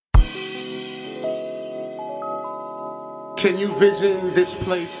Can you vision this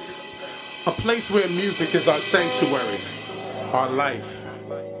place? A place where music is our sanctuary, our life,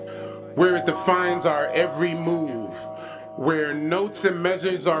 where it defines our every move, where notes and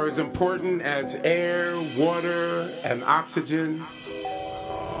measures are as important as air, water, and oxygen.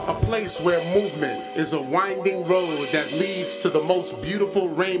 A place where movement is a winding road that leads to the most beautiful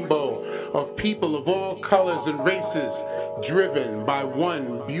rainbow of people of all colors and races, driven by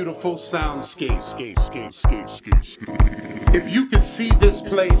one beautiful soundscape. If you can see this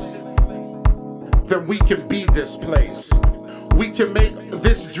place, then we can be this place. We can make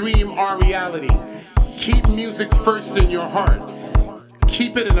this dream our reality. Keep music first in your heart.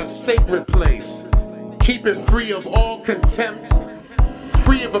 Keep it in a sacred place. Keep it free of all contempt,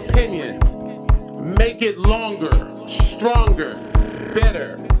 free of opinion. Make it longer, stronger,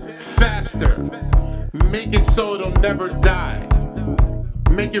 better, faster. Make it so it'll never die.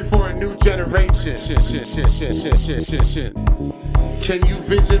 Make it for a new generation. Can you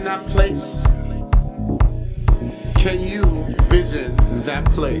vision that place? Can you vision that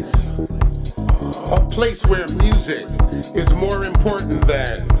place? A place where music is more important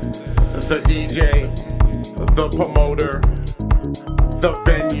than the DJ, the promoter, the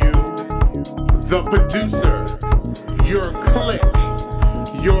venue, the producer, your clique,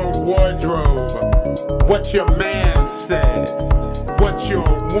 your wardrobe, what your man said, what your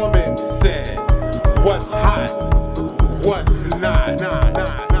woman said, what's hot, what's not.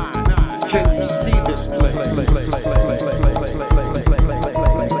 Can you see this place?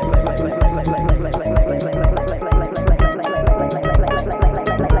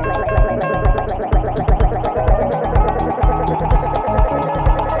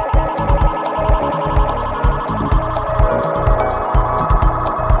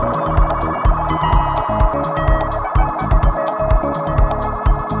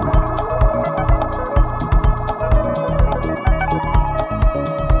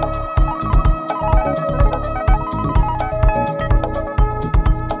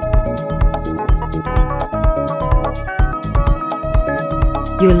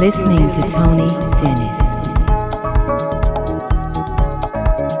 You're listening to Tony Dennis.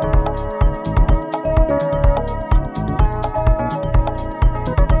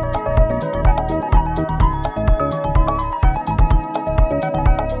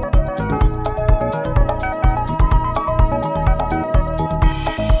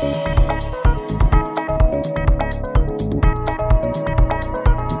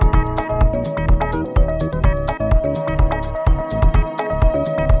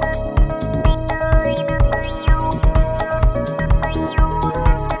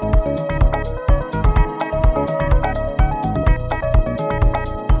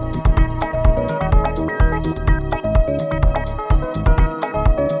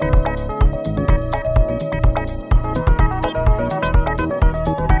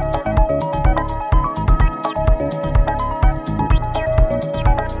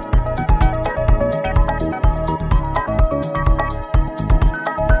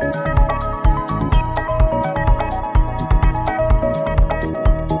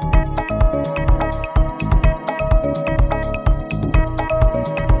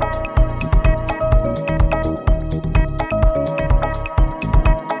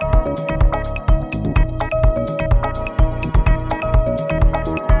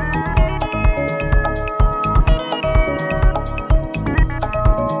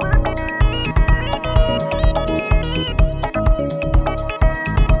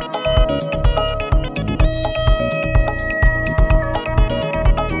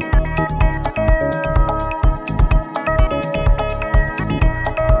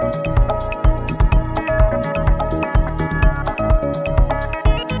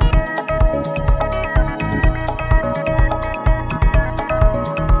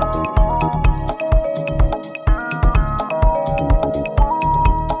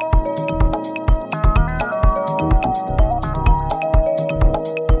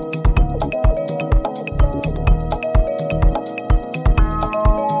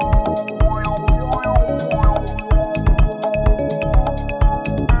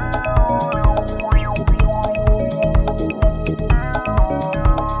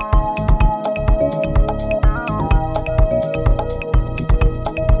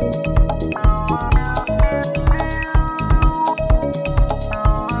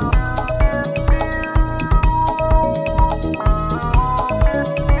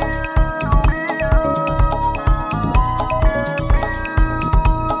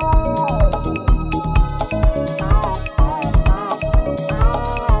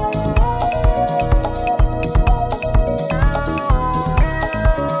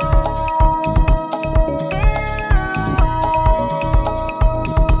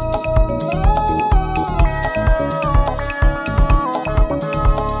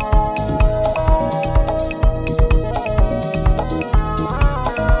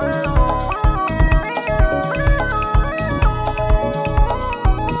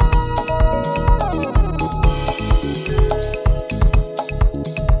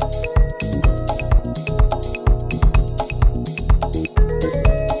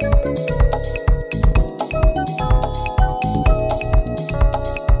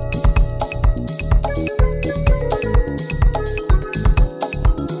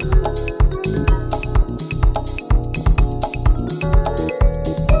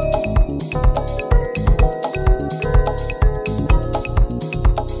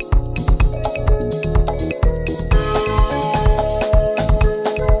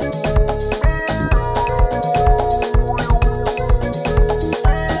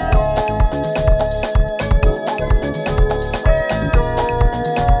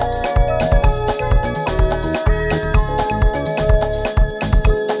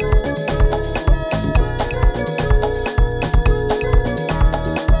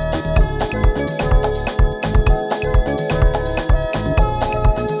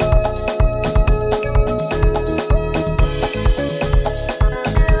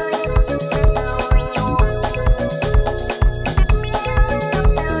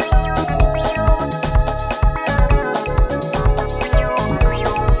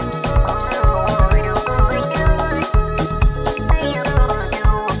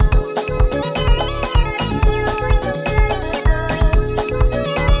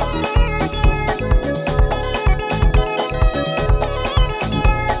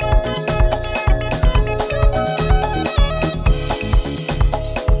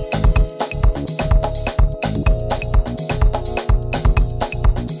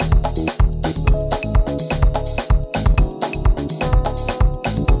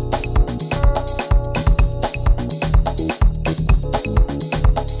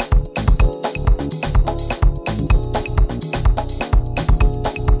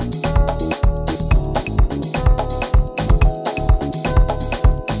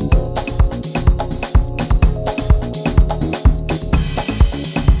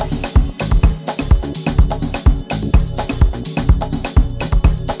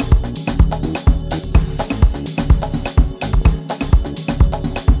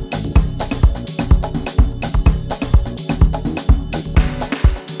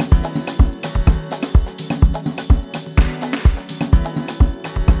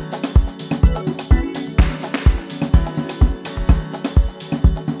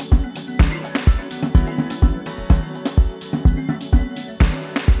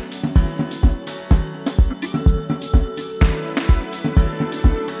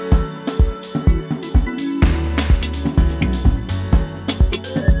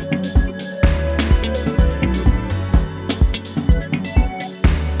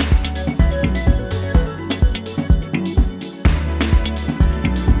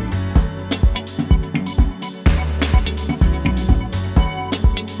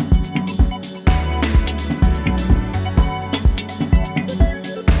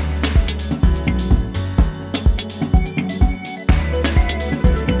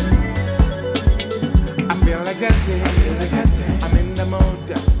 elegante. I'm in the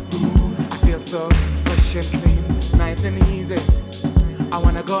mood. I feel so fresh and clean, nice and easy. I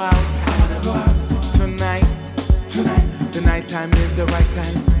wanna go out tonight. The night time is the right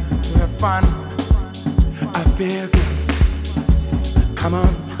time to have fun. I feel good. Come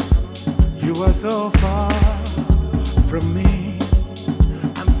on, you are so far from me.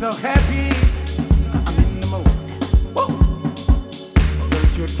 I'm so happy. I'm in the mood. Woo!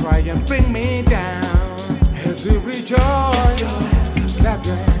 Don't you try and bring me down. As we rejoice, clap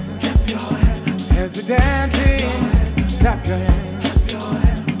your hands. As we dancing, clap your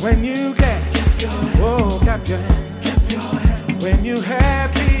hands. When you get, oh, clap your hands. When you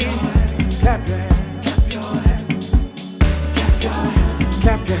happy, clap your hands.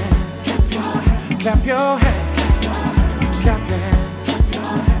 Clap your hands. Clap your hands. Clap your hands.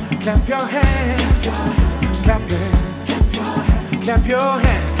 Clap your hands. Clap your hands. Clap your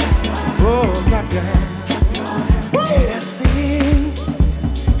hands. Oh, clap your hands. Let us sing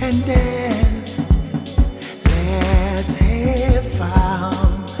and dance. Let's have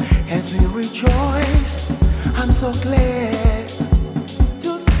fun as we rejoice. I'm so glad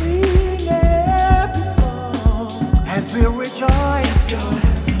to sing every song as we rejoice.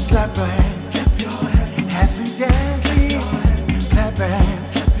 Clap your hands as we dance. Clap your hands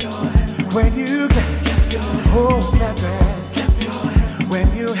when you get. Oh, clap your hands when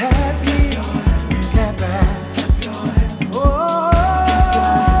you happy. Clap your hands.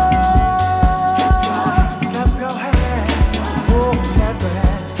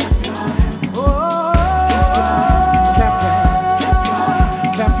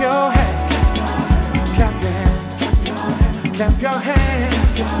 Clap your hands,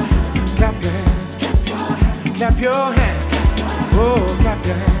 clap your hands, clap your hands, oh, clap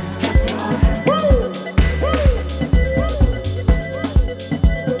your hands.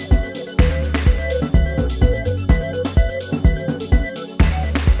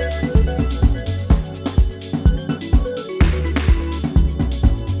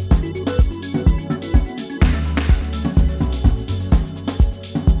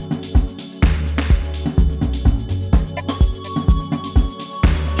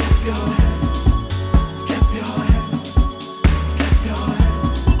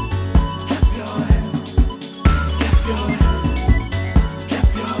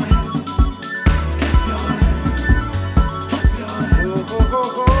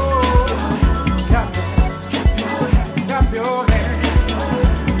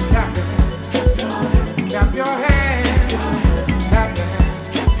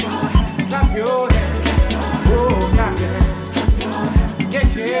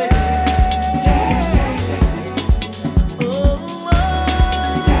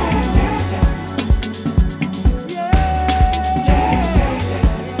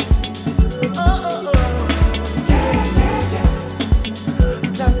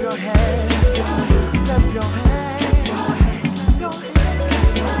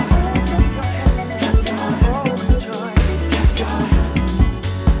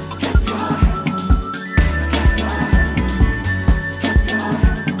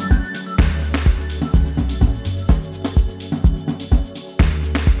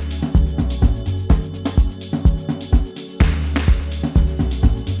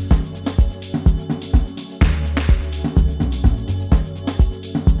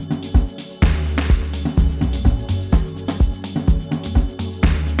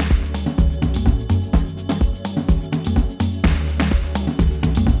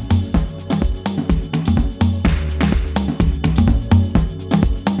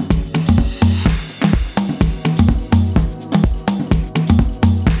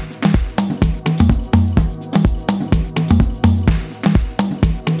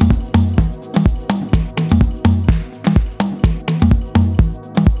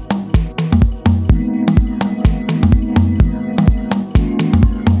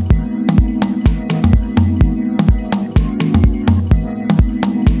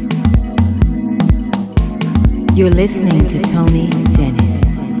 You're listening to Tony Dennis.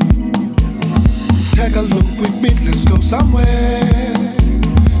 Take a look with me, let's go somewhere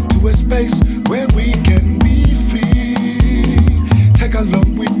to a space where we can be free. Take a look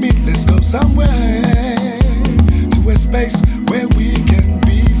with me, let's go somewhere to a space where we can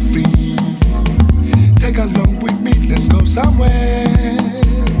be free. Take a look with me, let's go somewhere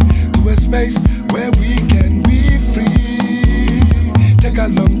to a space where we can be free. Take a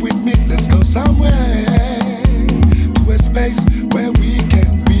look with me, let's go somewhere to a space where we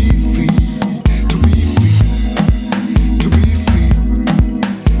can be free. To be free, to be free,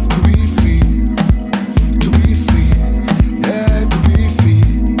 to be free, to be free, yeah, to be free,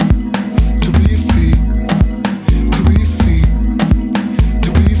 to be free,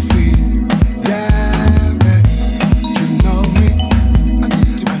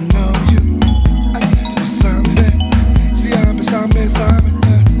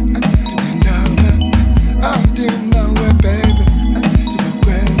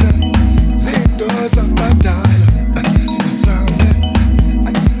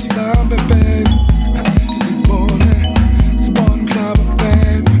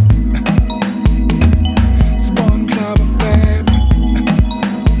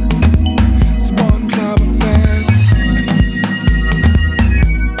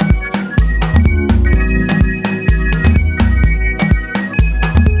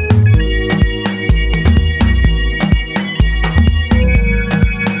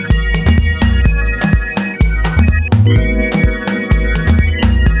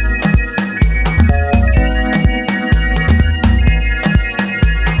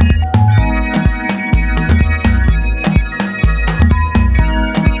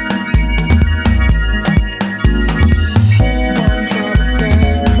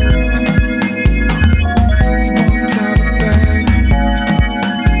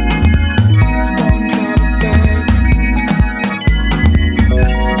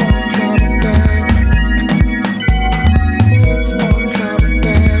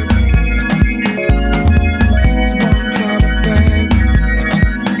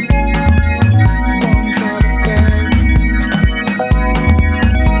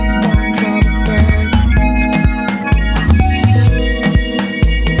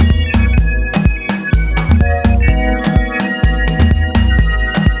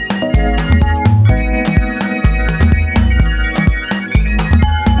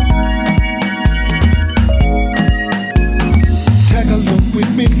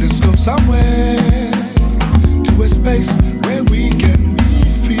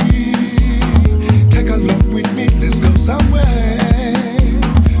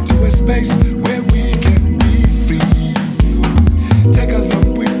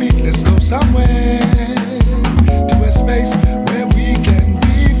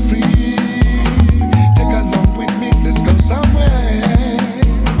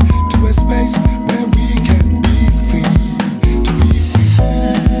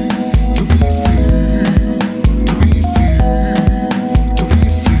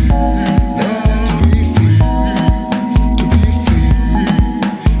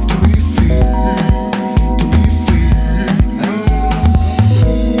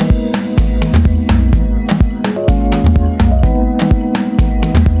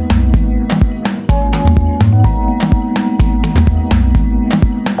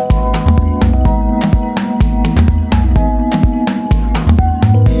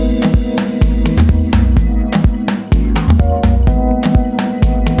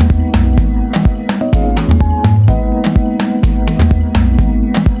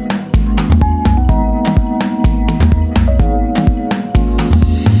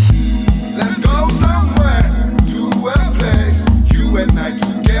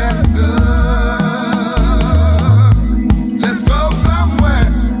 together. Let's go somewhere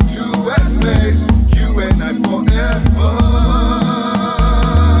to a space, you and I forever.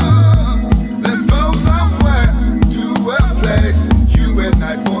 Let's go somewhere to a place, you and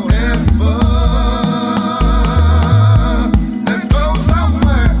I forever. Let's go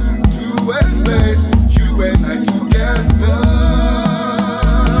somewhere to a space, you and I together.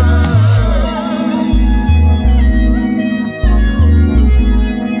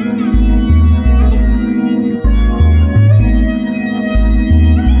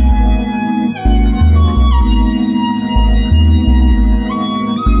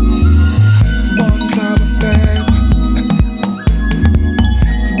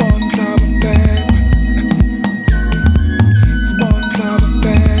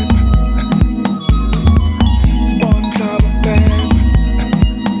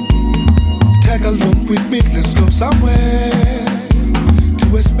 With me, let's go somewhere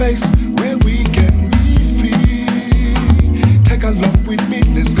to a space where we can be free. Take along with me,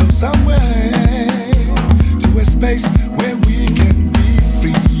 let's go somewhere to a space where we can be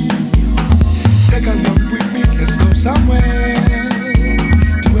free. Take along with me, let's go somewhere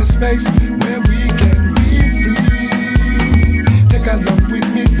to a space where we can be free. Take along with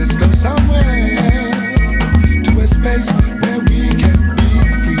me, let's go somewhere to a space where we can be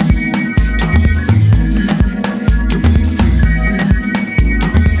free.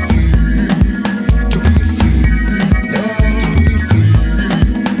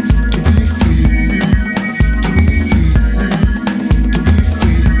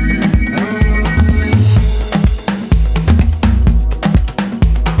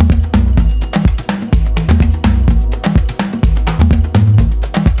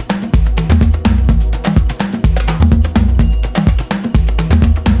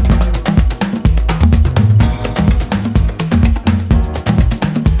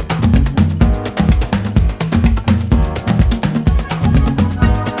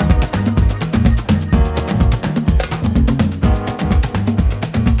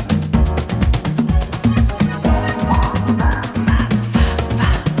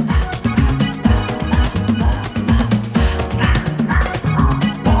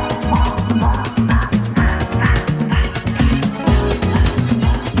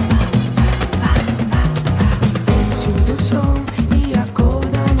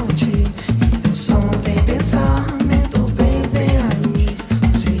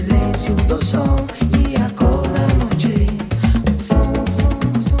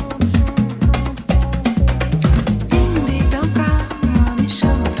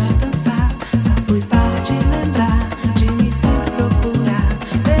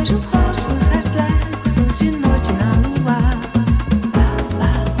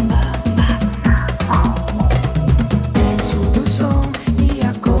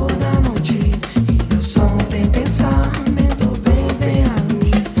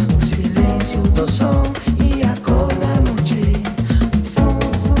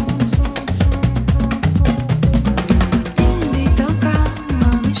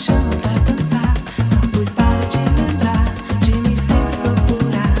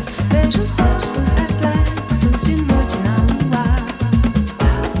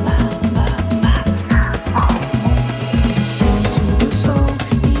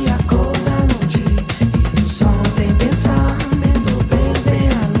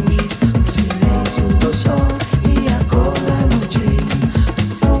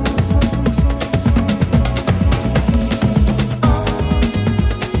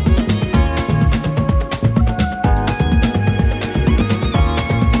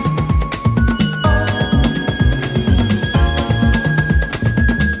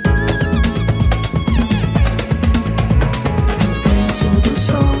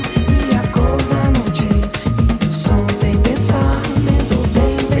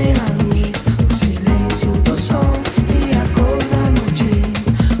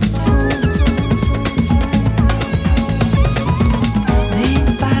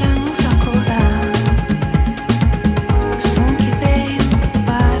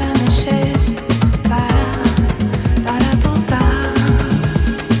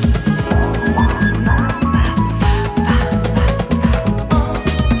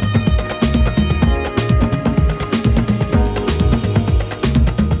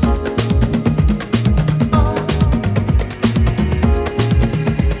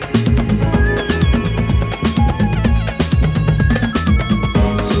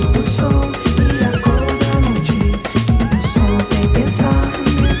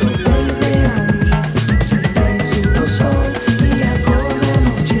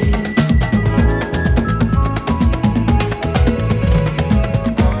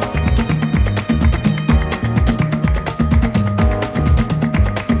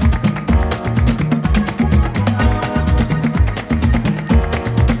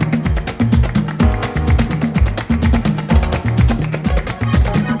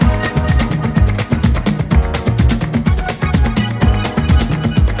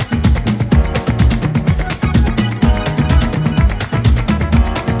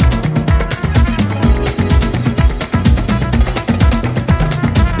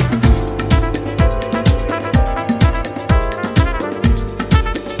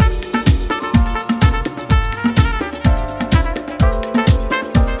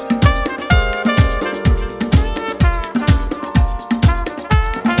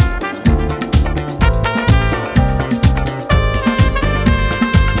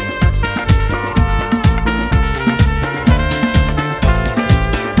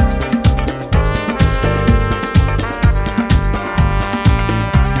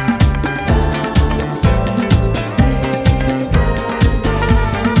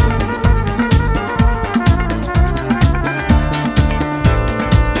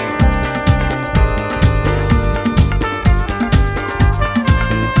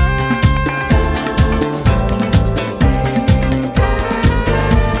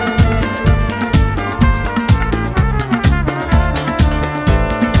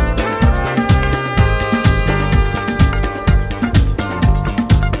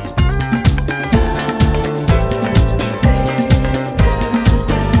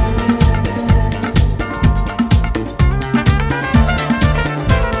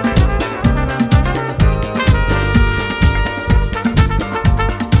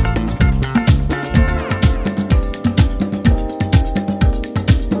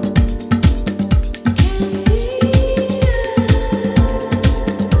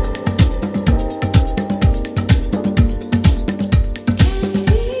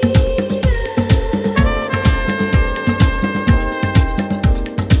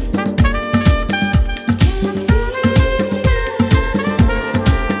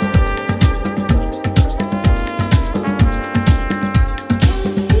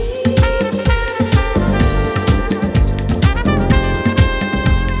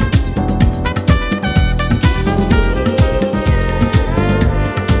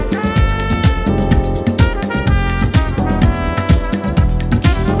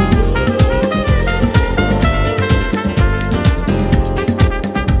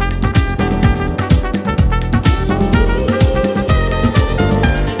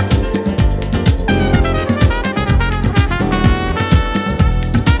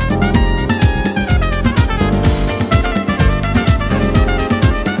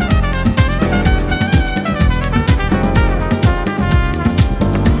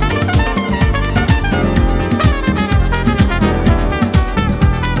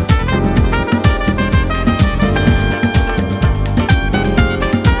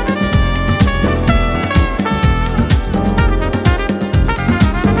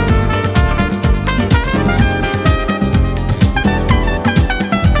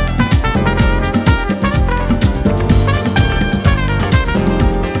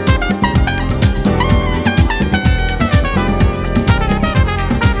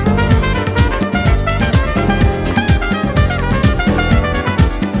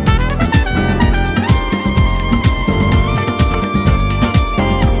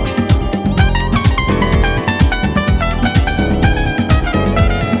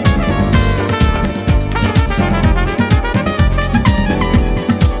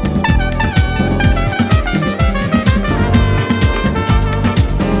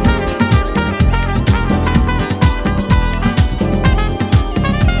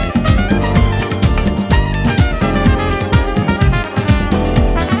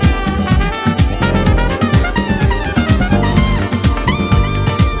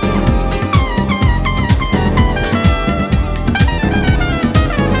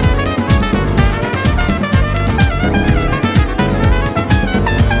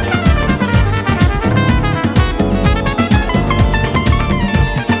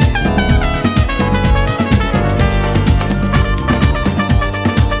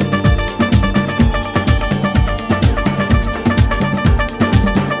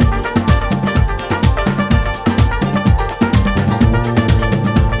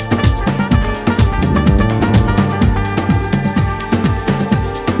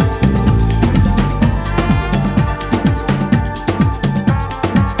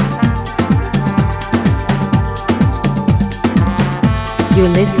 You're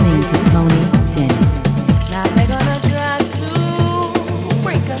listening to Tony Dennis. Now they're gonna try to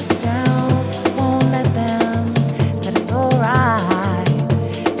break us down. Won't let them. Said it's alright.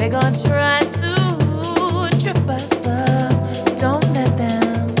 They're gonna try to trip us up. Don't let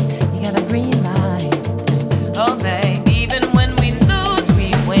them. You got a green light. Oh, babe, even when we lose, we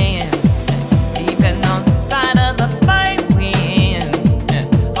win. Depending on the side of the fight we in.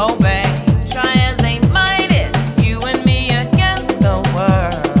 Oh, babe.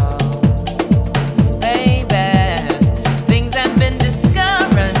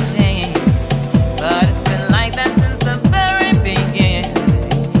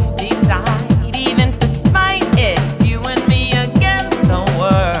 These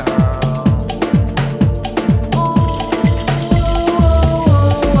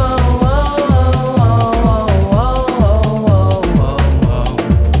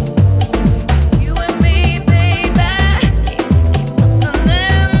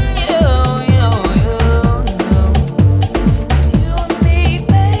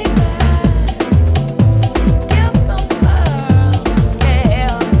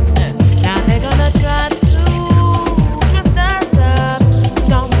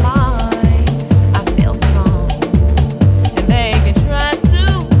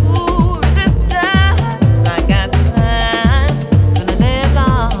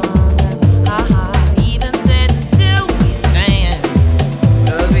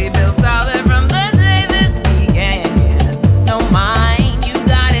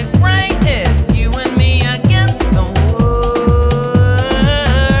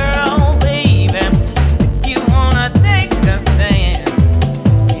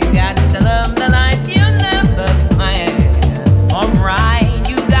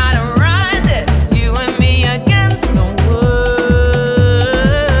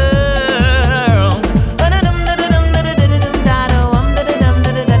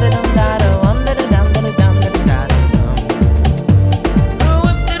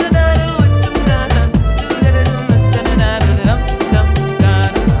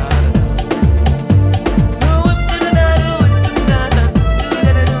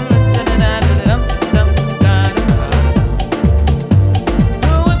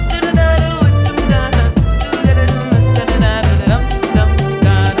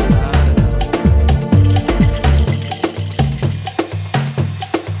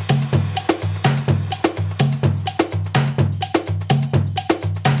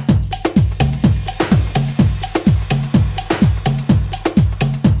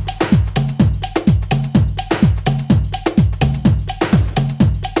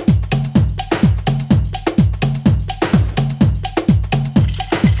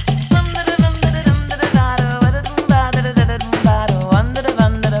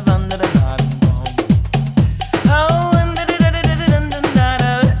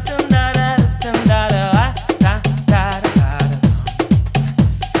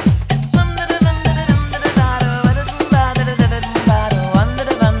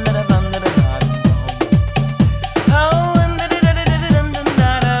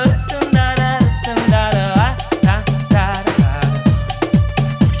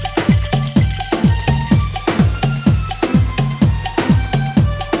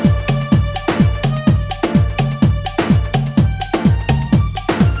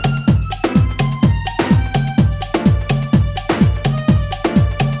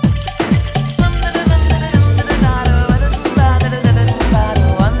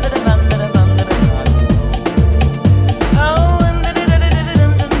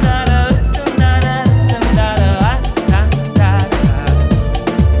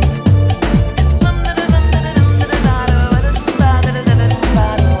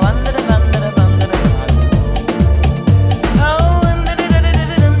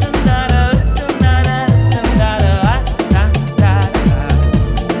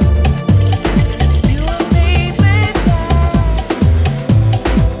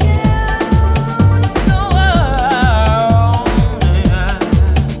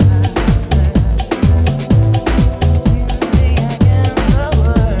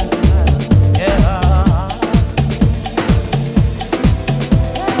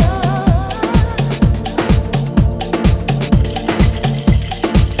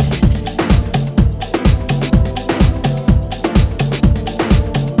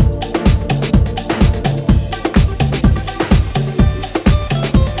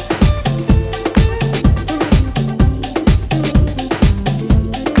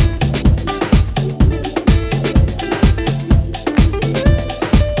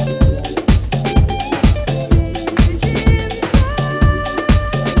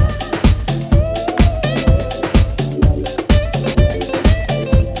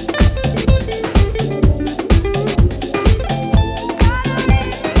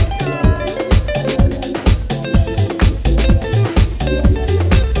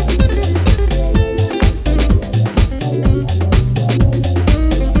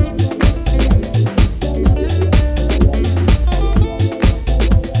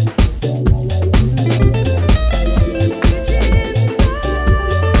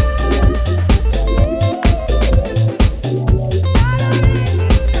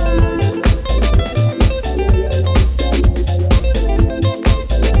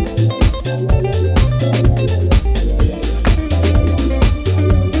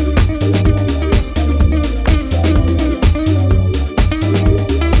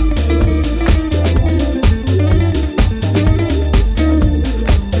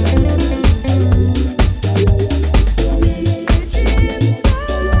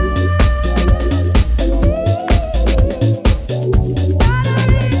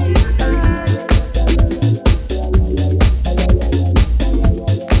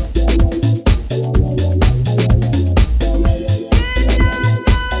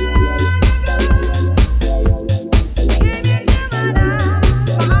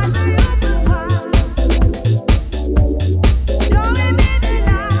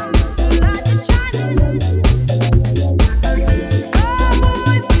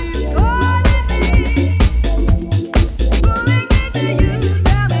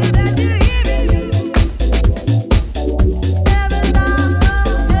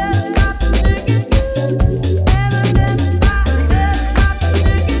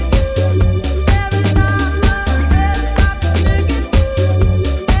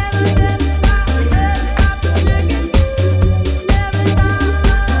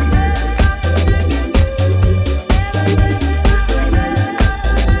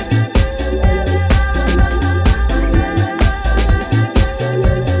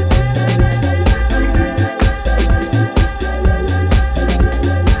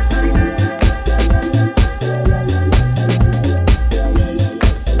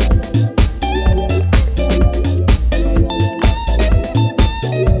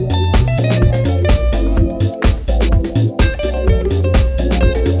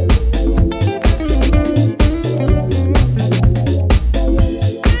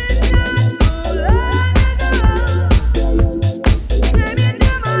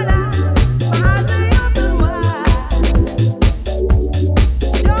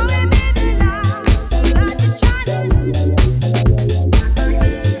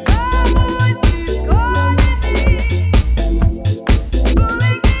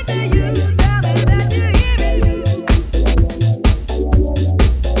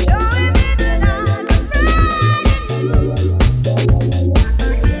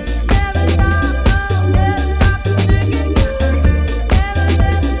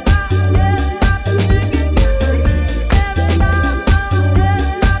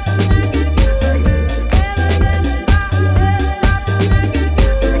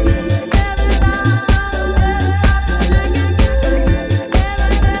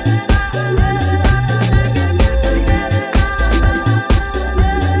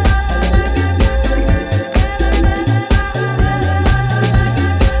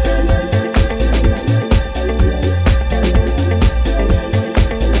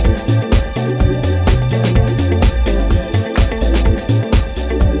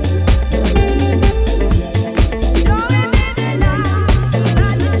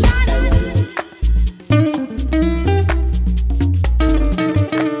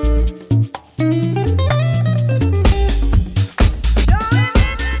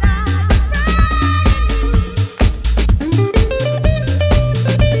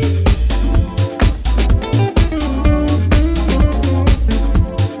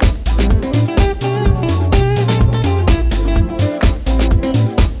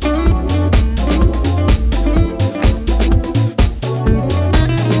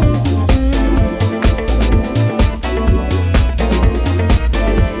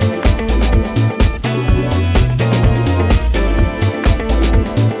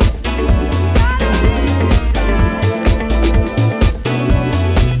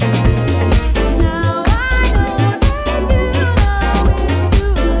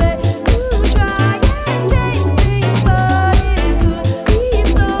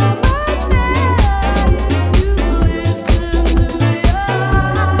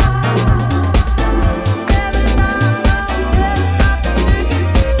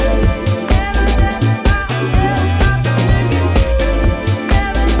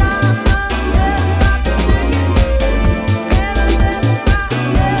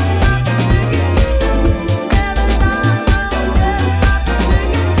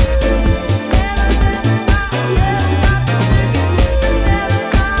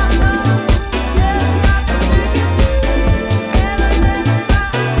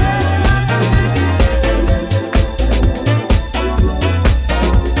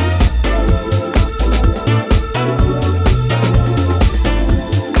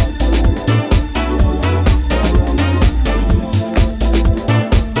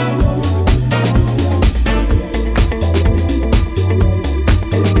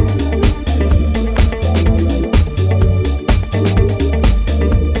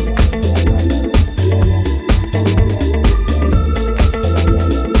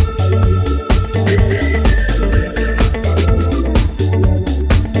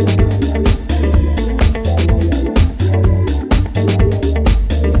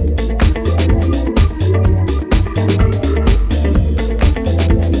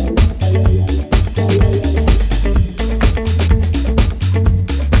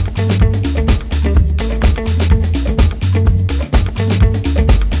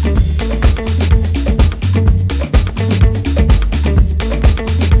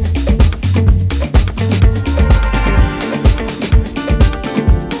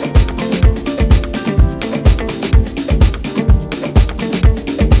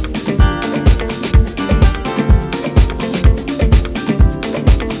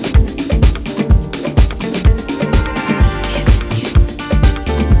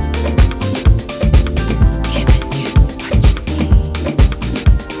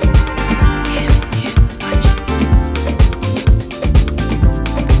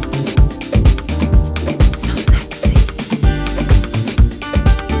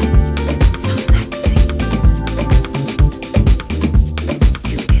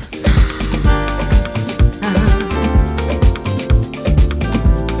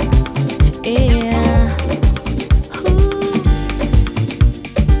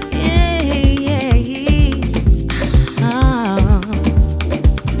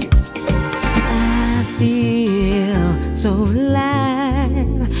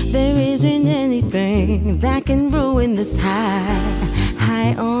anything that can ruin this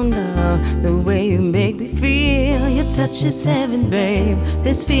high on love. The way you make me feel, your touch is heaven, babe.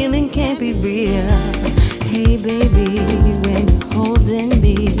 This feeling can't be real. Hey baby, when you're holding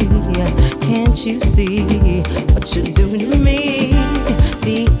me, can't you see what you're doing to me?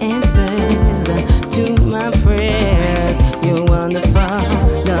 The answers to my prayers, you're wonderful,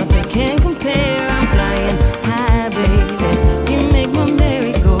 nothing can compare. I'm flying high, baby, you make my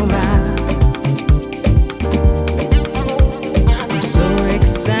merry-go-round. I'm so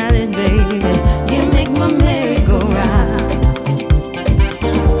excited, baby, you make my merry-go-round.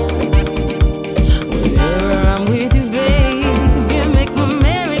 Whenever I'm with you, babe, you make my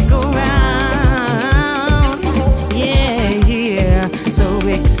merry-go-round. Yeah, yeah, so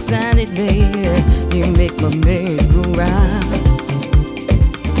excited, baby, you make my merry-go-round.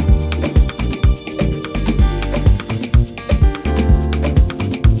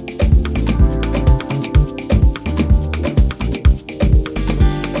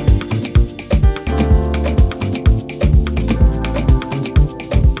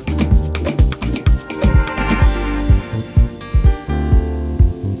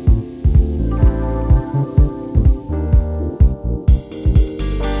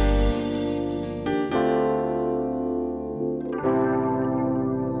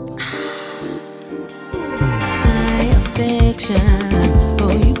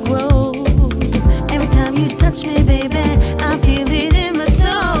 For you grows every time you touch me, baby. I feel it in my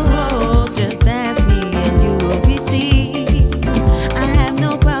toes. Just ask me and you will receive. I have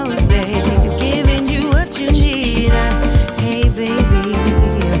no powers, baby, giving you what you need. Hey, baby,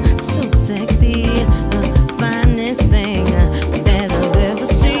 so sexy, the finest thing that I've ever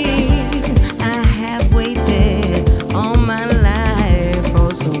seen. I have waited all my life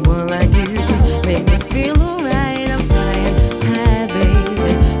for someone like you. Make me feel alright. I'm flying high,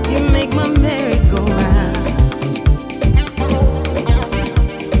 baby. You make my merry-go-round.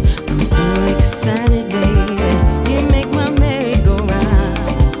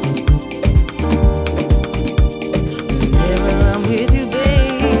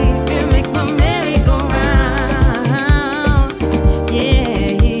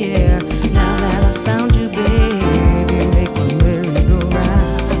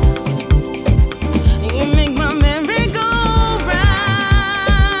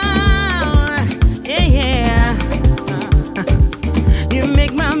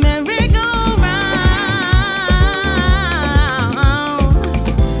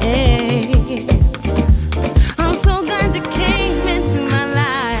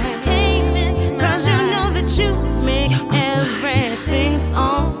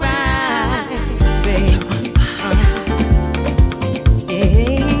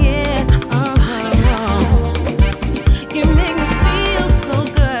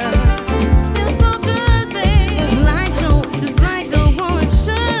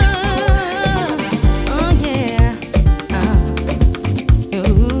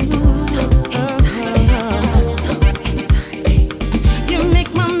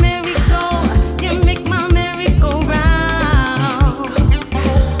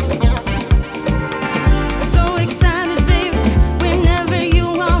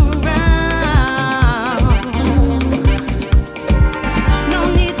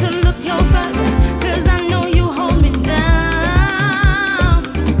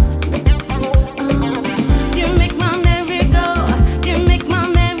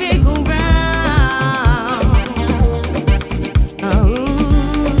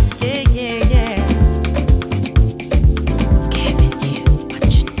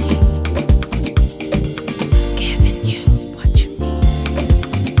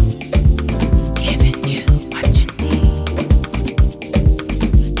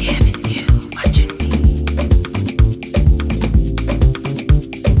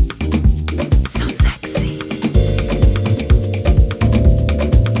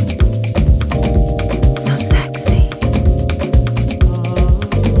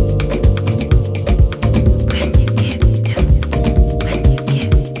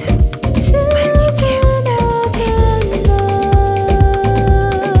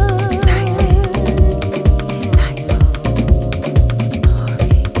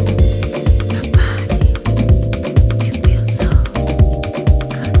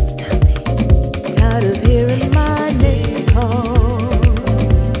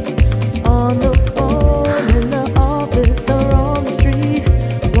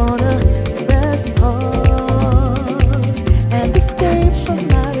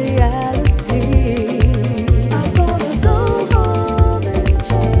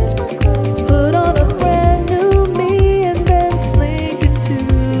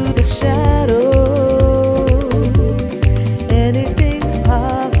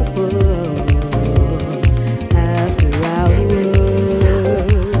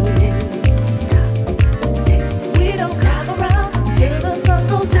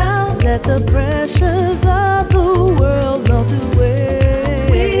 the pressures of the world melt away.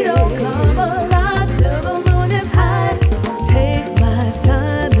 We don't come alive till the moon is high. Take my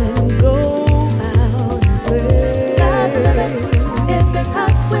time and go out and play. Sky's the limit. If it's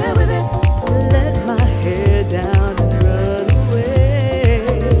hot, we're with it. Let my hair down and run away.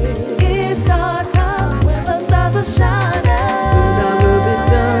 It's our time when the stars are shining. Soon I will be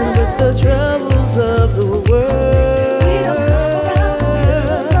done with the troubles of the world. We don't come around till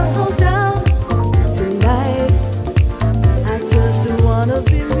the sun goes down. Tonight, I just wanna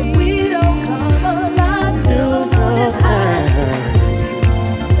be me. We don't come alive till the moon is high.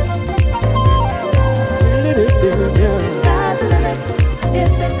 Sky's the limit.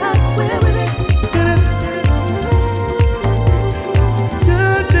 If it's hot, we're with it.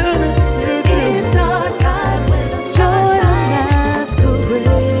 It's our time when the stars shine.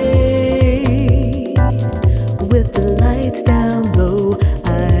 With the lights down low,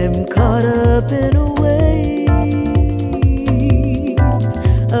 I'm caught up in a wave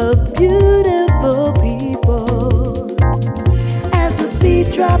of beautiful people. As the beat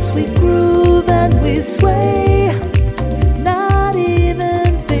drops, we groove and we sway, not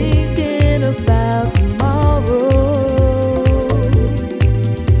even thinking about tomorrow.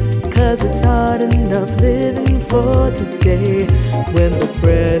 'Cause it's hard enough living for today when the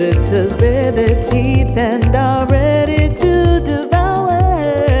predators bare their teeth and are ready to devour.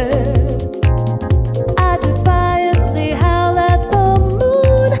 I defiantly howl at the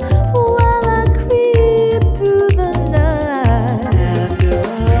moon while I creep through the night. After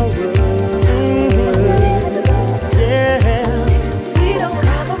hours, yeah. We don't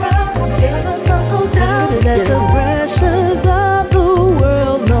come around till the sun goes down. Let the pressures of the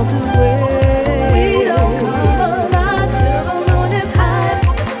world melt away. We don't come alive till the moon is high.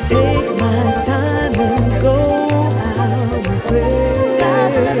 Take my time and go out and play. Sky's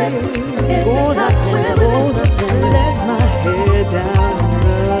the limit. If it's hot, we're with it. Let my hair down and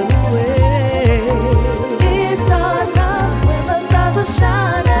run away. It's our time when the stars are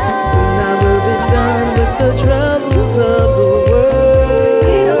shining. Soon I will be done with the troubles of the world.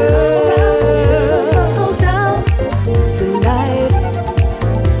 We don't come around till the sun goes down. Tonight,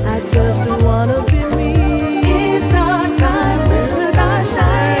 I just wanna be me. It's our time when the stars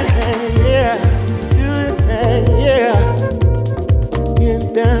shine. Yeah, yeah. Get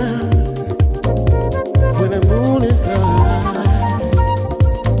down when the moon is high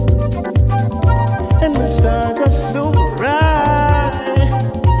and the stars are so bright.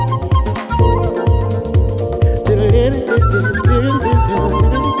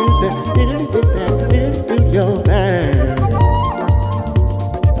 Your mind.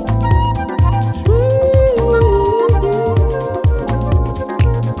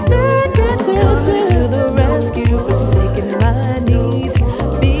 Coming to the rescue, forsaking my needs.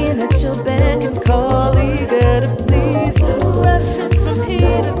 Being at your beck and call, eager to please. Rushing from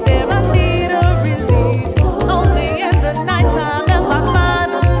here to there, I need a release. Only in the nighttime am I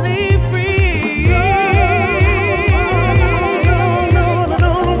finally free.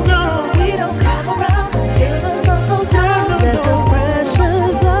 We don't come around till the sun goes down. Let the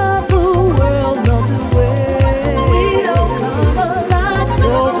pressures of the world melt away. We don't come alive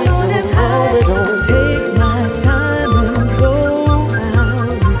till the moon is high. Take my time and go out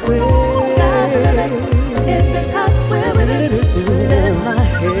and pray. Sky's the limit. If it's hot, we're with it. Let my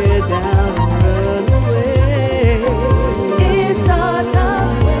hair down and run away. It's our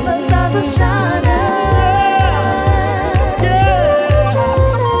time when the stars are shining.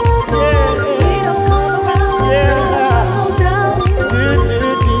 We don't come around till the sun goes down.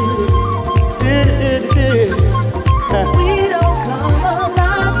 We don't come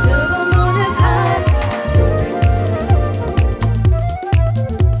alive till the moon is high.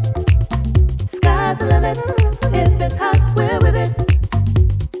 Sky's the limit. If it's hot, we're with it.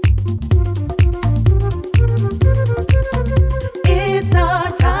 It's our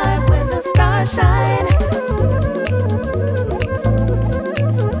time when the stars shine.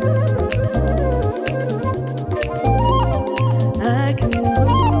 I can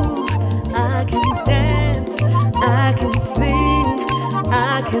move, I can dance, I can sing,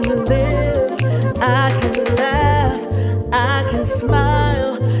 I can live, I can laugh, I can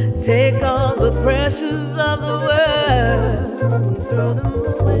smile. Take all the pressures of the world and throw them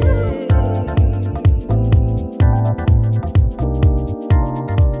away.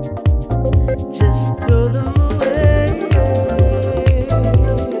 Just throw them away.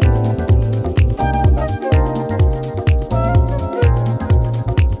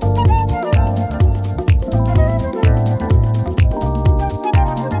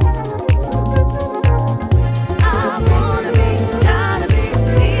 I wanna be, gotta be,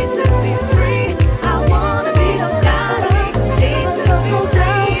 need to be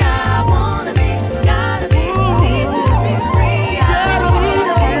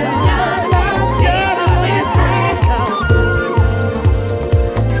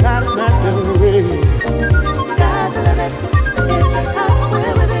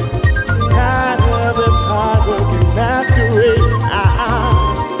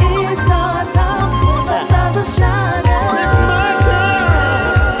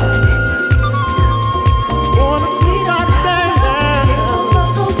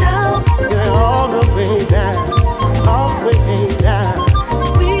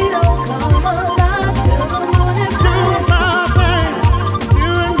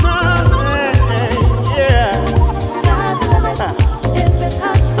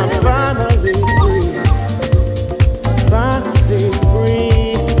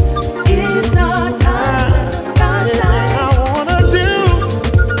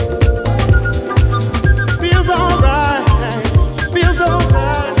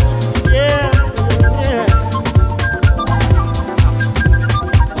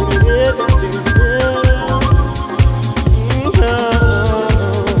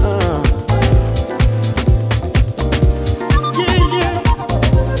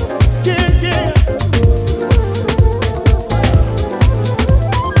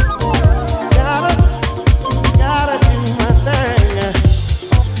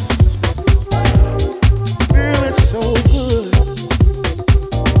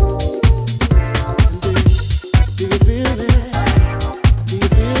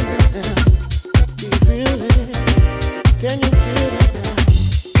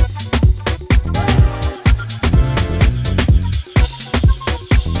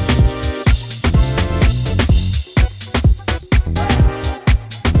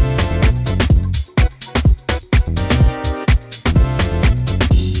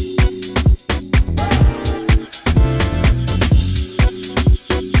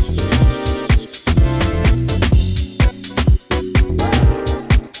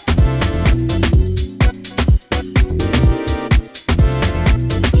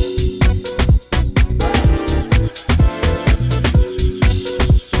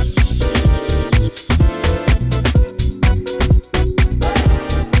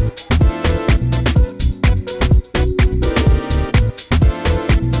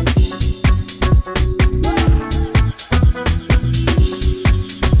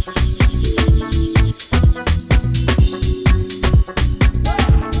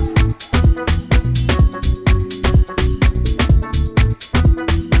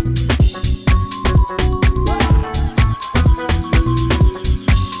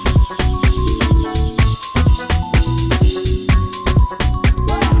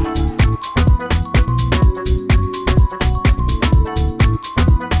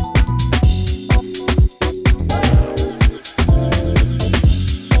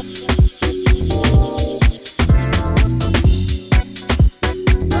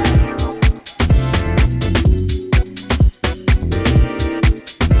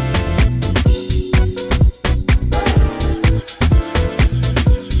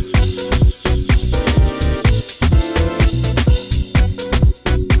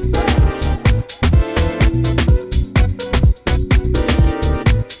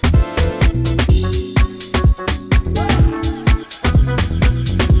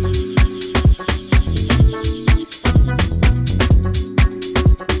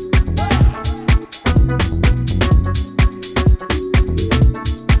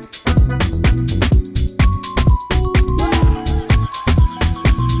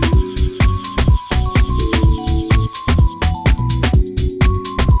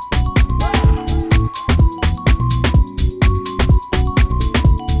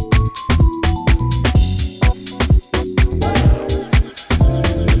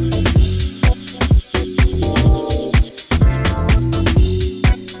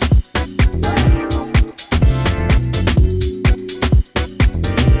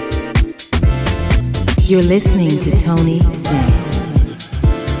You're listening to Tony Dennis.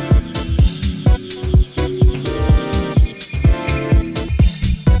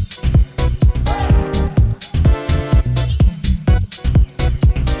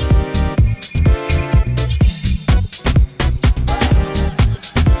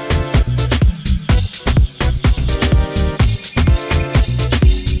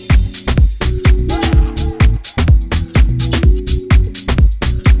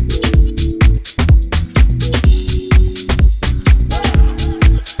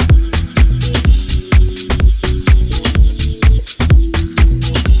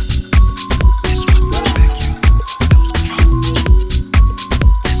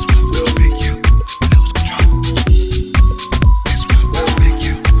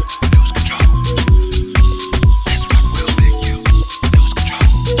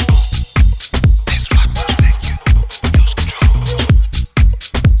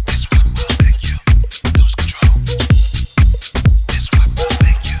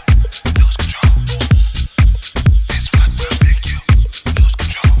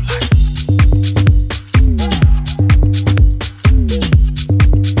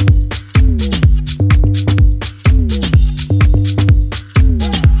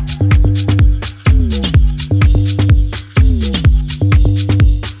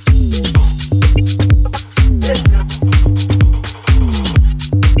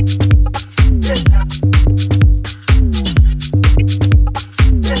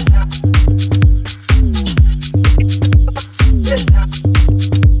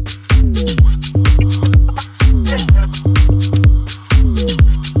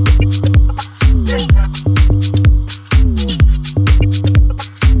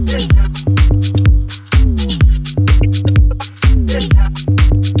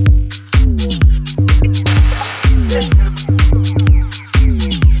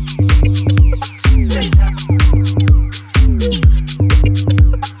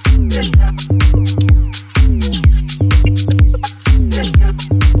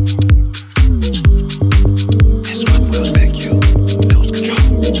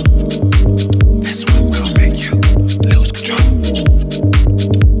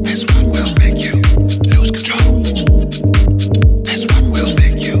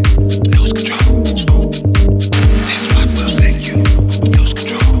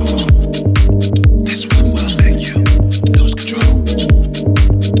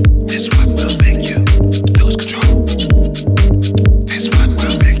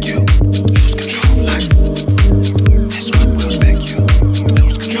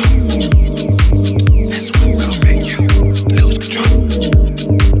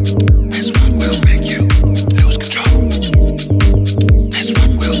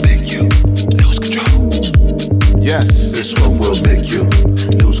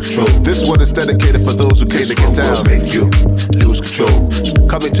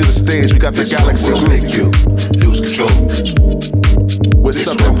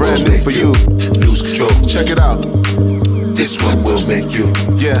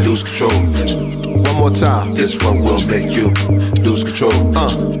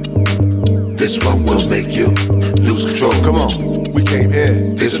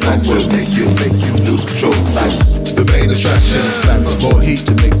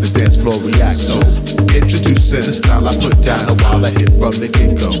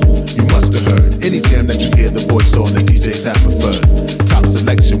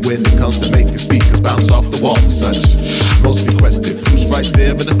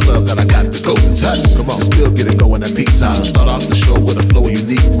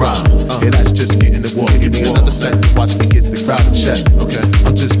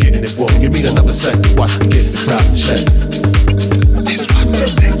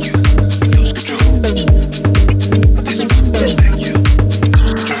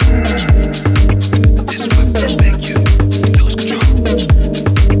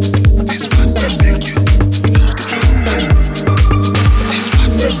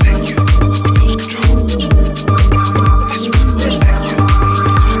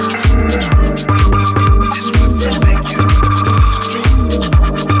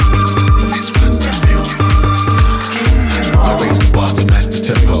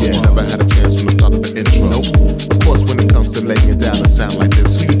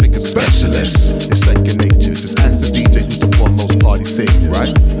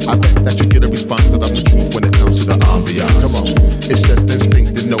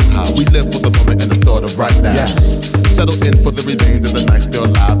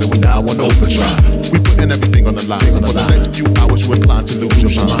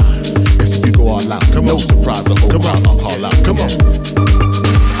 surprise, the whole crowd I'll call out. Come on.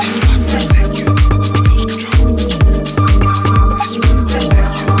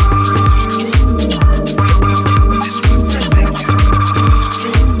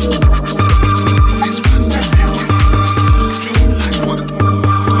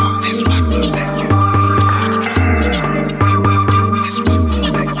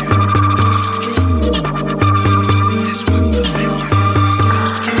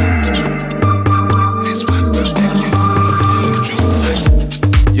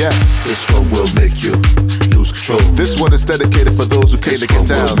 Yes. This one will make you lose control. This one is dedicated for those who came to get down.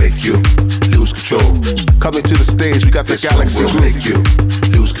 This one will make you lose control. Coming to the stage, we got the Galaxy Group. Group. Make you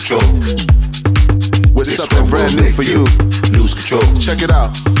lose control. With This something one brand will new make for you you. lose control. Check it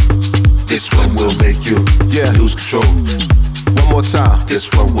out. This one will make you lose control. One more time. This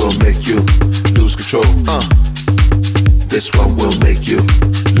one will make you lose control. This one will make you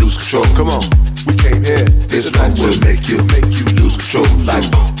lose control. Come on, we came here. This one will make you lose control. Like.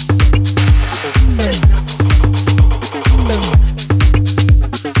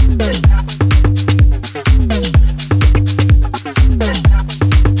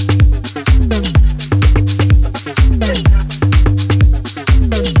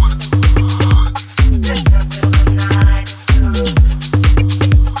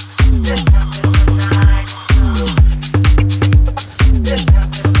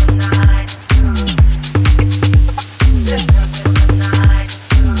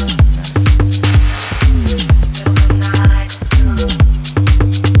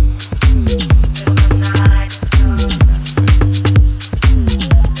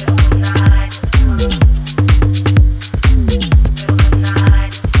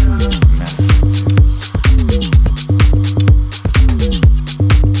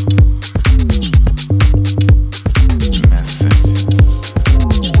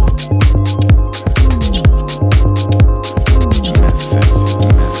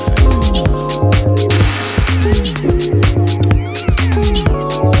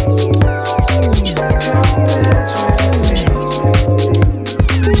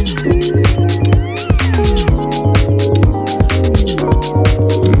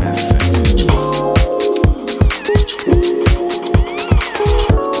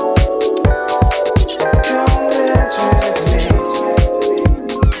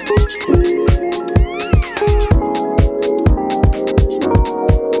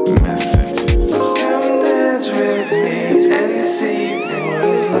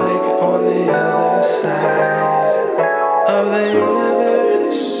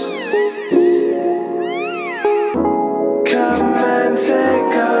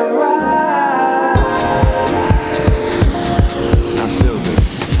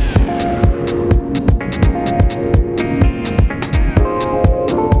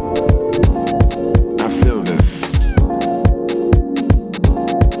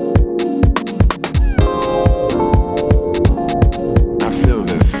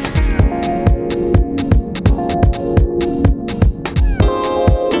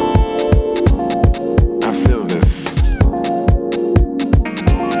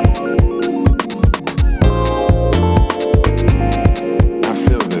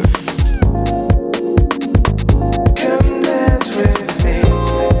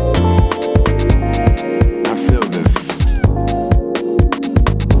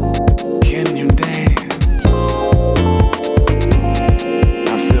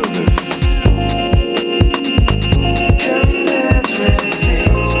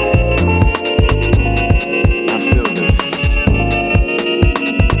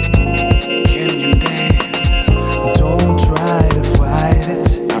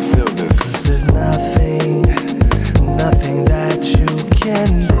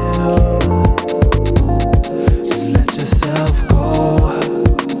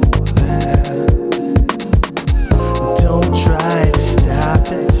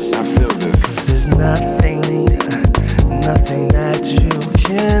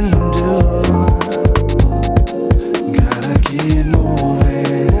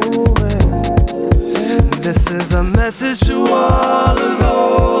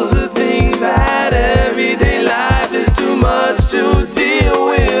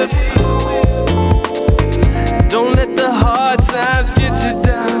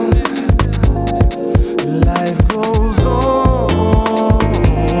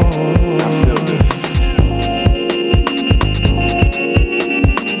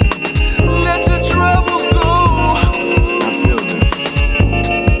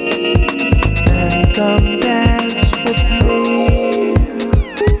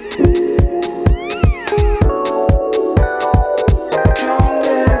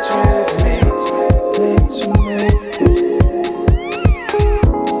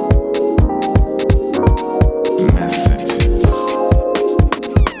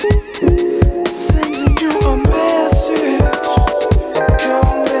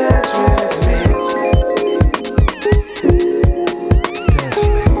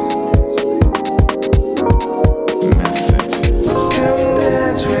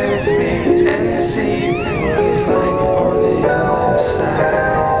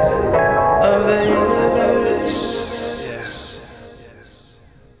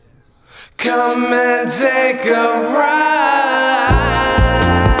 Come and take a ride.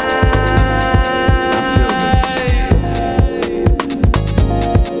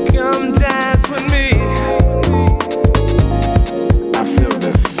 Come dance with me. I feel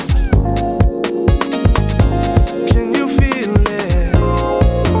this. Can you feel it?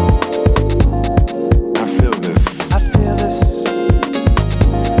 I feel this. I feel this.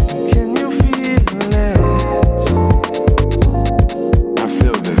 Can you feel it? I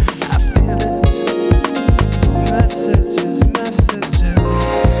feel this. I feel it. Messages, messages.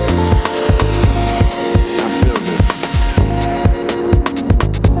 I feel this.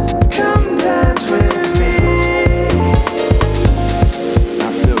 Come dance with me. I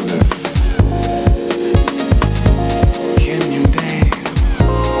feel this. Can you dance?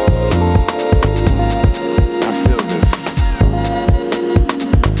 I feel this.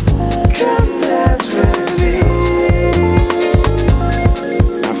 Come dance with me.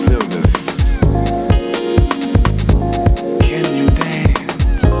 I feel this. Can you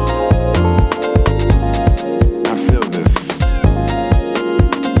dance? I feel this.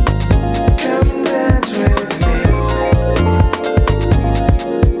 Come dance with me.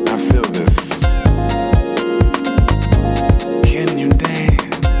 I feel this. Can you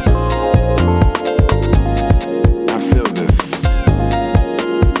dance? I feel this.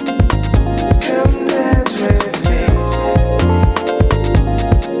 Come dance with me.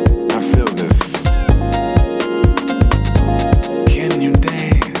 I feel this. Can you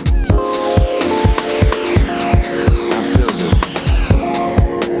dance? I feel this. I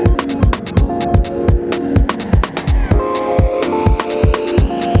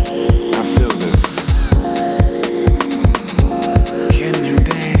feel this. Can you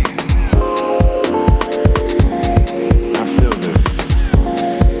dance? I feel this.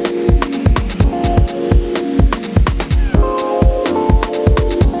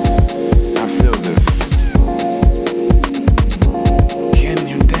 I feel this. Can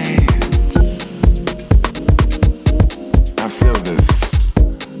you dance? I feel this.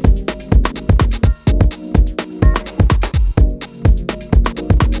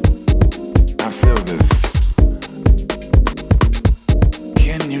 I feel this.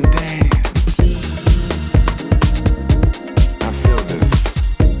 Can you dance? I feel this.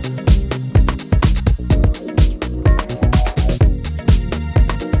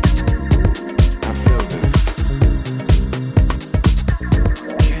 I feel this.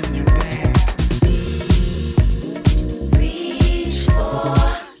 Can you dance? Reach for,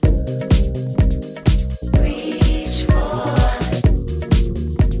 reach for,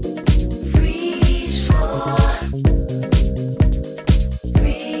 reach for,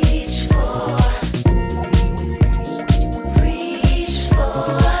 reach for, reach for,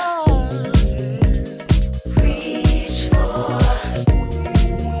 reach for,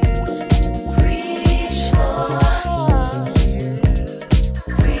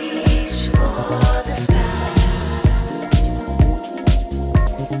 reach for the sky.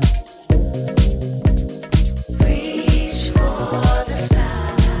 Reach for the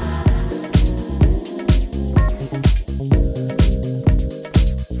sky.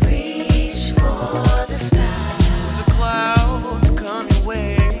 Reach for the sky. The clouds come your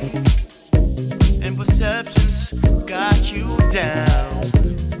way, and perceptions got you down,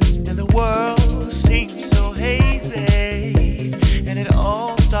 and the world seems so hazy, and it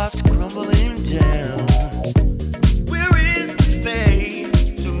all starts crumbling down. Where is the faith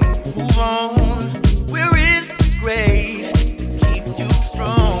to move on? Where is the grace to keep you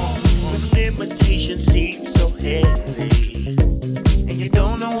strong? When limitations seem so heavy, and you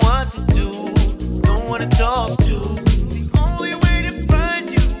don't know what to do, don't want to talk to. The only way to find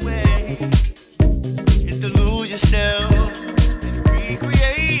your way is to lose yourself and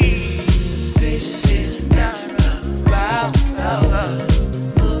recreate. This is not about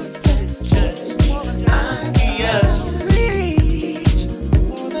just ideas. Reach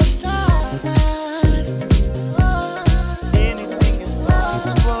for the stars. Anything is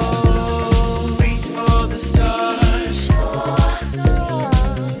possible. Reach for the stars.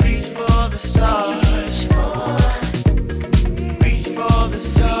 Reach for the stars. Reach for the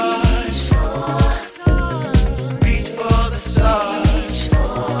stars. Reach for the stars.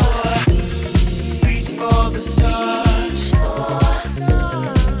 Reach for the stars.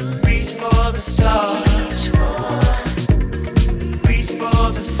 Reach for the stars. Reach for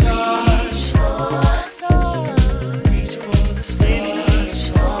the stars. Reach for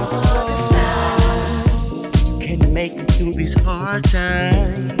the stars. Can you make it through these hard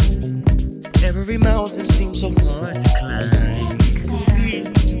times? Every mountain seems so hard to climb.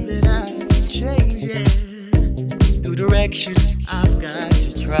 Believe that I will change it. New direction, I've got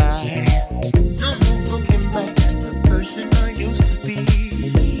to try. No more looking back at the person I used to be.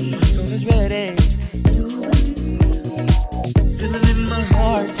 My soul is ready. Feel it in my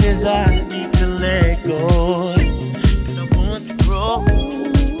heart says I need to let go. And I want to grow.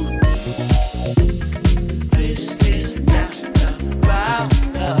 This is not about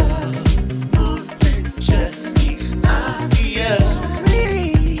love. More than just the ideas.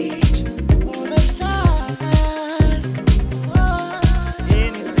 Reach for the stars.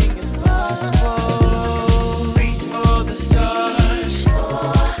 Anything is possible. Reach for the stars.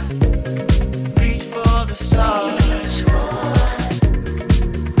 Reach for the stars.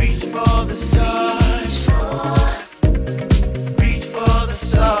 Reach for the stars. Reach for the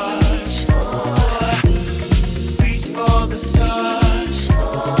stars. Reach for the stars.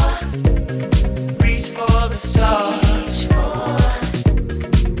 Reach for the stars.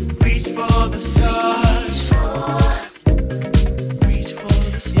 Reach for the stars. Reach for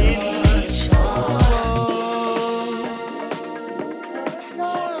the stars.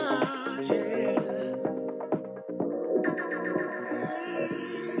 Stars, yeah.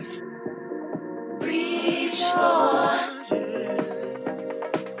 Reach for,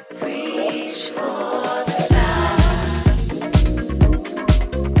 reach for the stars.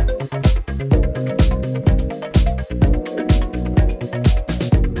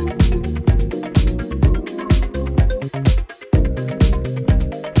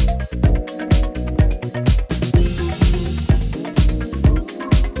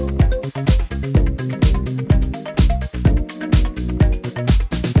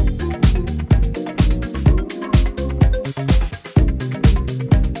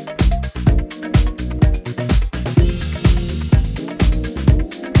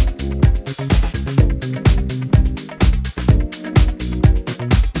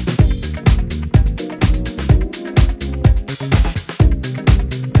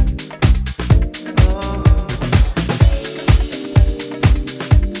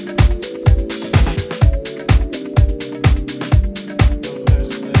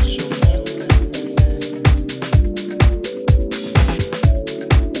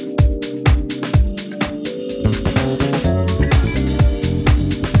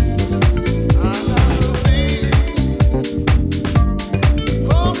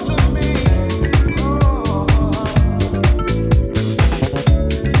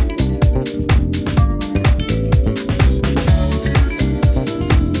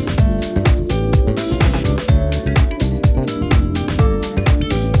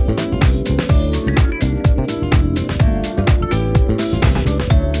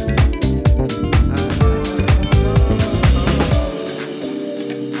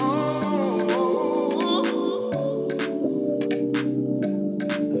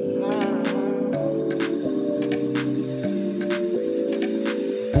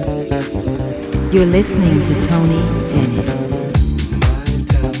 You're listening to Tony Dennis.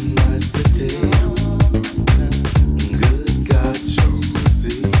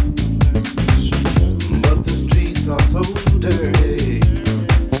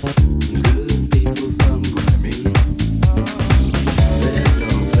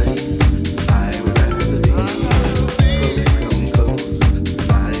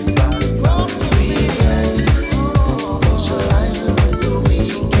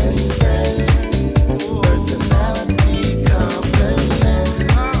 Personality come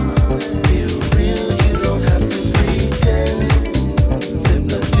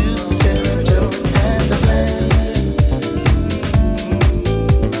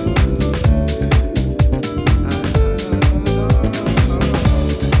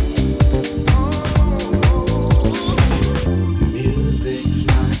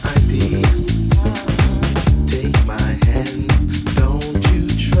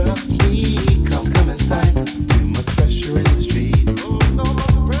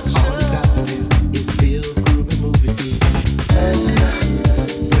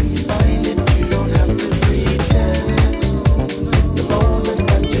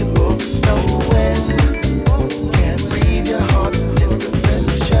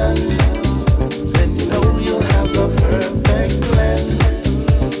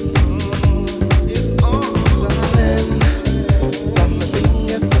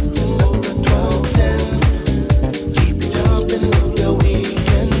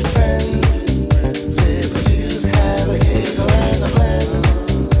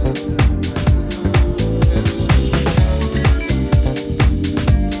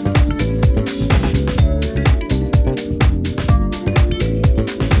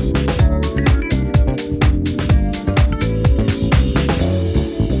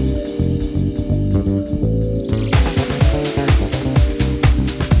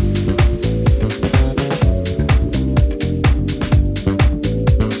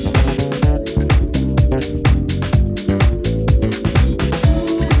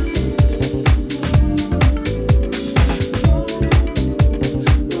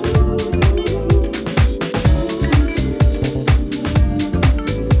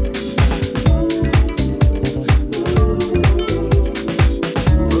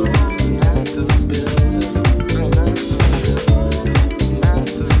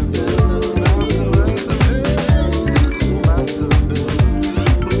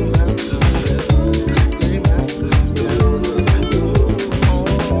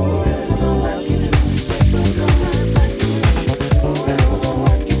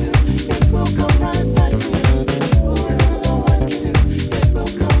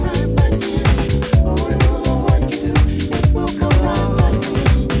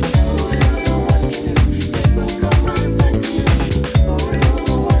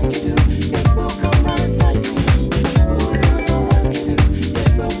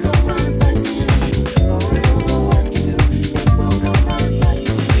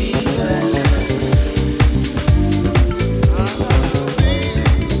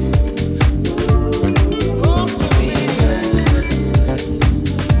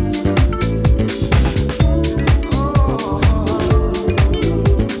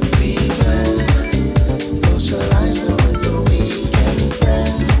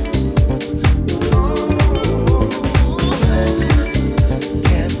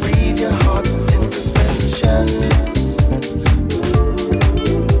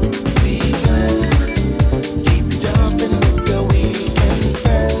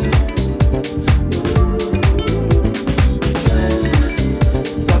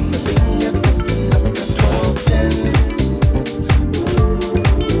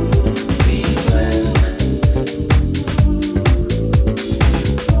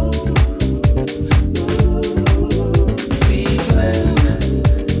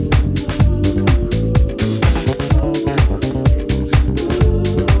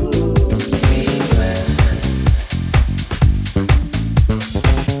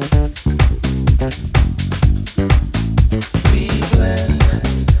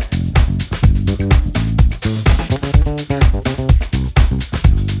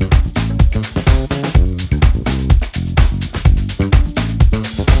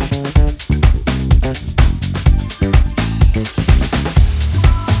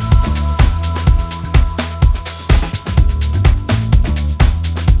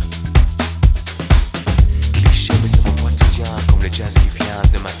vient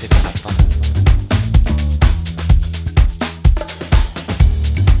de ma tête à la fin.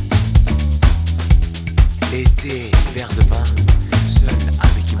 L'été, verre de vin, seul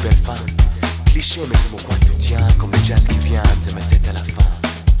avec une belle femme. Cliché mais c'est mon quotidien, comme le jazz qui vient de ma tête à la fin.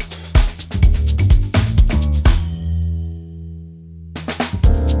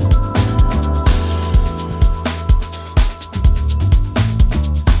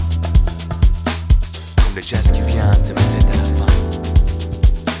 Comme le jazz qui vient de ma tête à la fin.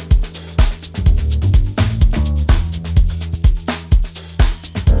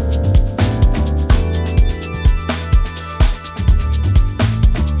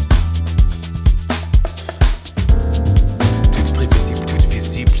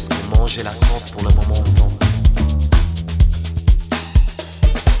 J'ai la sens pour le moment temps.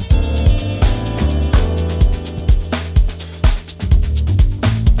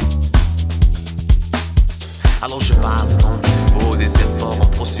 Alors je parle tant qu'il faut, des efforts en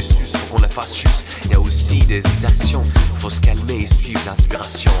processus pour qu'on le fasse juste. Il y a aussi des hésitations, faut se calmer et suivre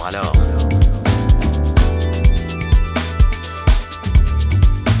l'inspiration. Alors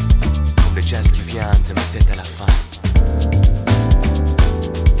comme le jazz qui vient de ma tête à la fin.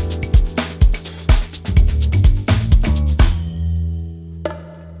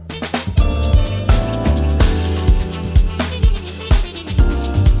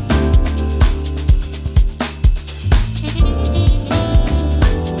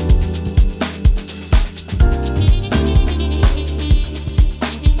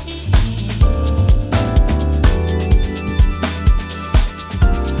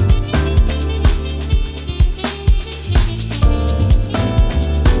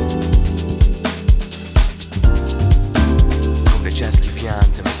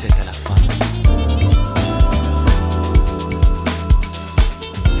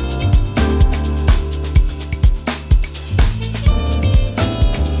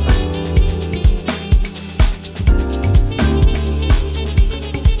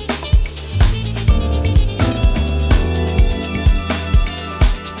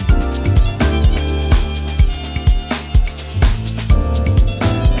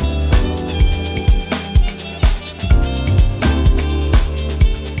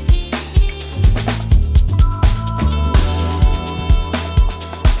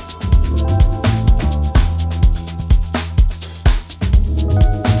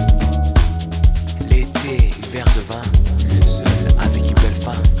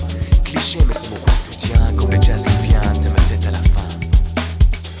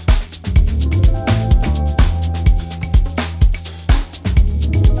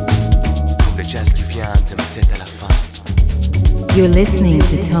 You're listening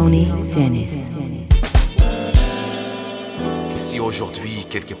to Tony Dennis. Si aujourd'hui,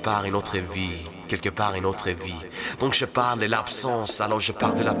 quelque part une autre vie, quelque part une autre vie. Donc je parle de l'absence, alors je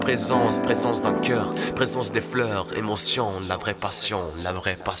parle de la présence, présence d'un cœur, présence des fleurs, émotion, la vraie passion, la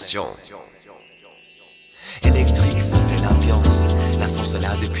vraie passion. Électrique, ça fait l'ambiance, la sens est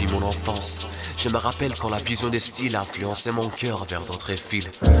là depuis mon enfance. Je me rappelle quand la vision des styles influençait mon cœur vers d'autres fils.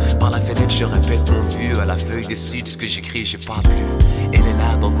 Par la fenêtre, je répète mon vu, à la feuille décide ce que j'écris, j'ai pas plus. Elle est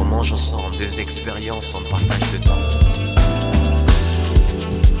là, donc on mange ensemble, des expériences en partage de temps.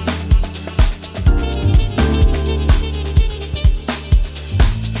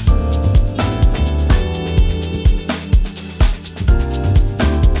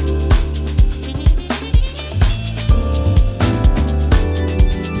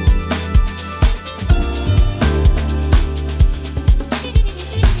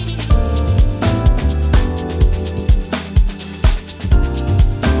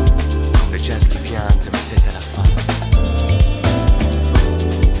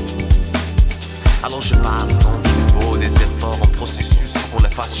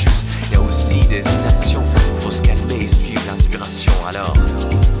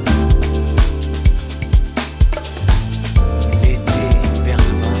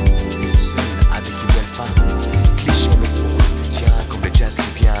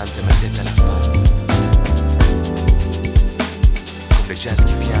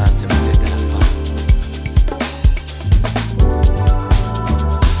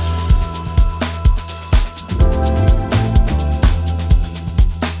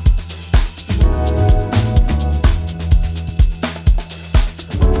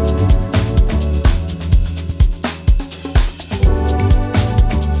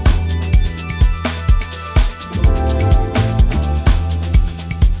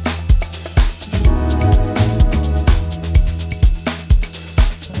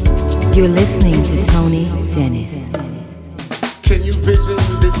 You're listening to Tony Dennis. Can you vision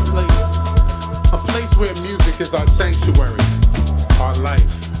this place? A place where music is our sanctuary. our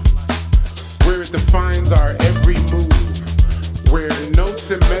life, where it defines our every move, where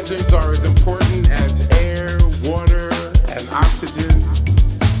notes and measures are as important as air, water, and oxygen.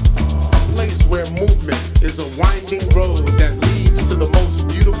 A place where movement is a winding road that leads to the most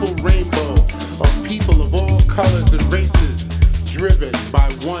beautiful rainbow of people of all colors and races, driven by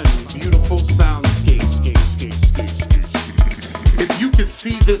one beautiful soundscape. If you can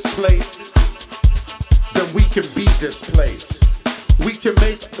see this place, then we can be this place. We can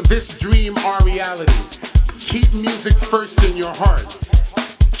make this dream our reality. Keep music first in your heart.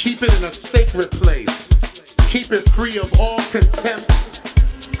 Keep it in a sacred place. Keep it free of all contempt,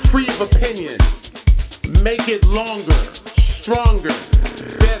 free of opinion. Make it longer, stronger,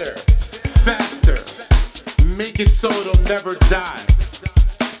 better, faster. Make it so it'll never die.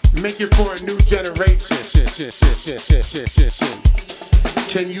 Make it for a new generation.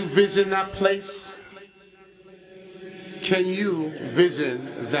 Can you vision that place? Can you vision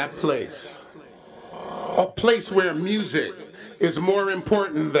that place? A place where music is more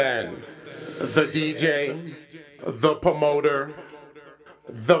important than the DJ, the promoter,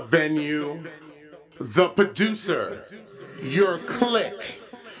 the venue, the producer, your clique,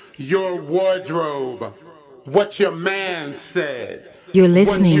 your wardrobe, what your man said. You're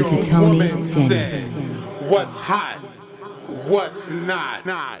listening what your to Tony woman Dennis. said, what's hot, what's not.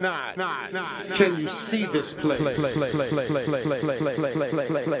 Can you see this place?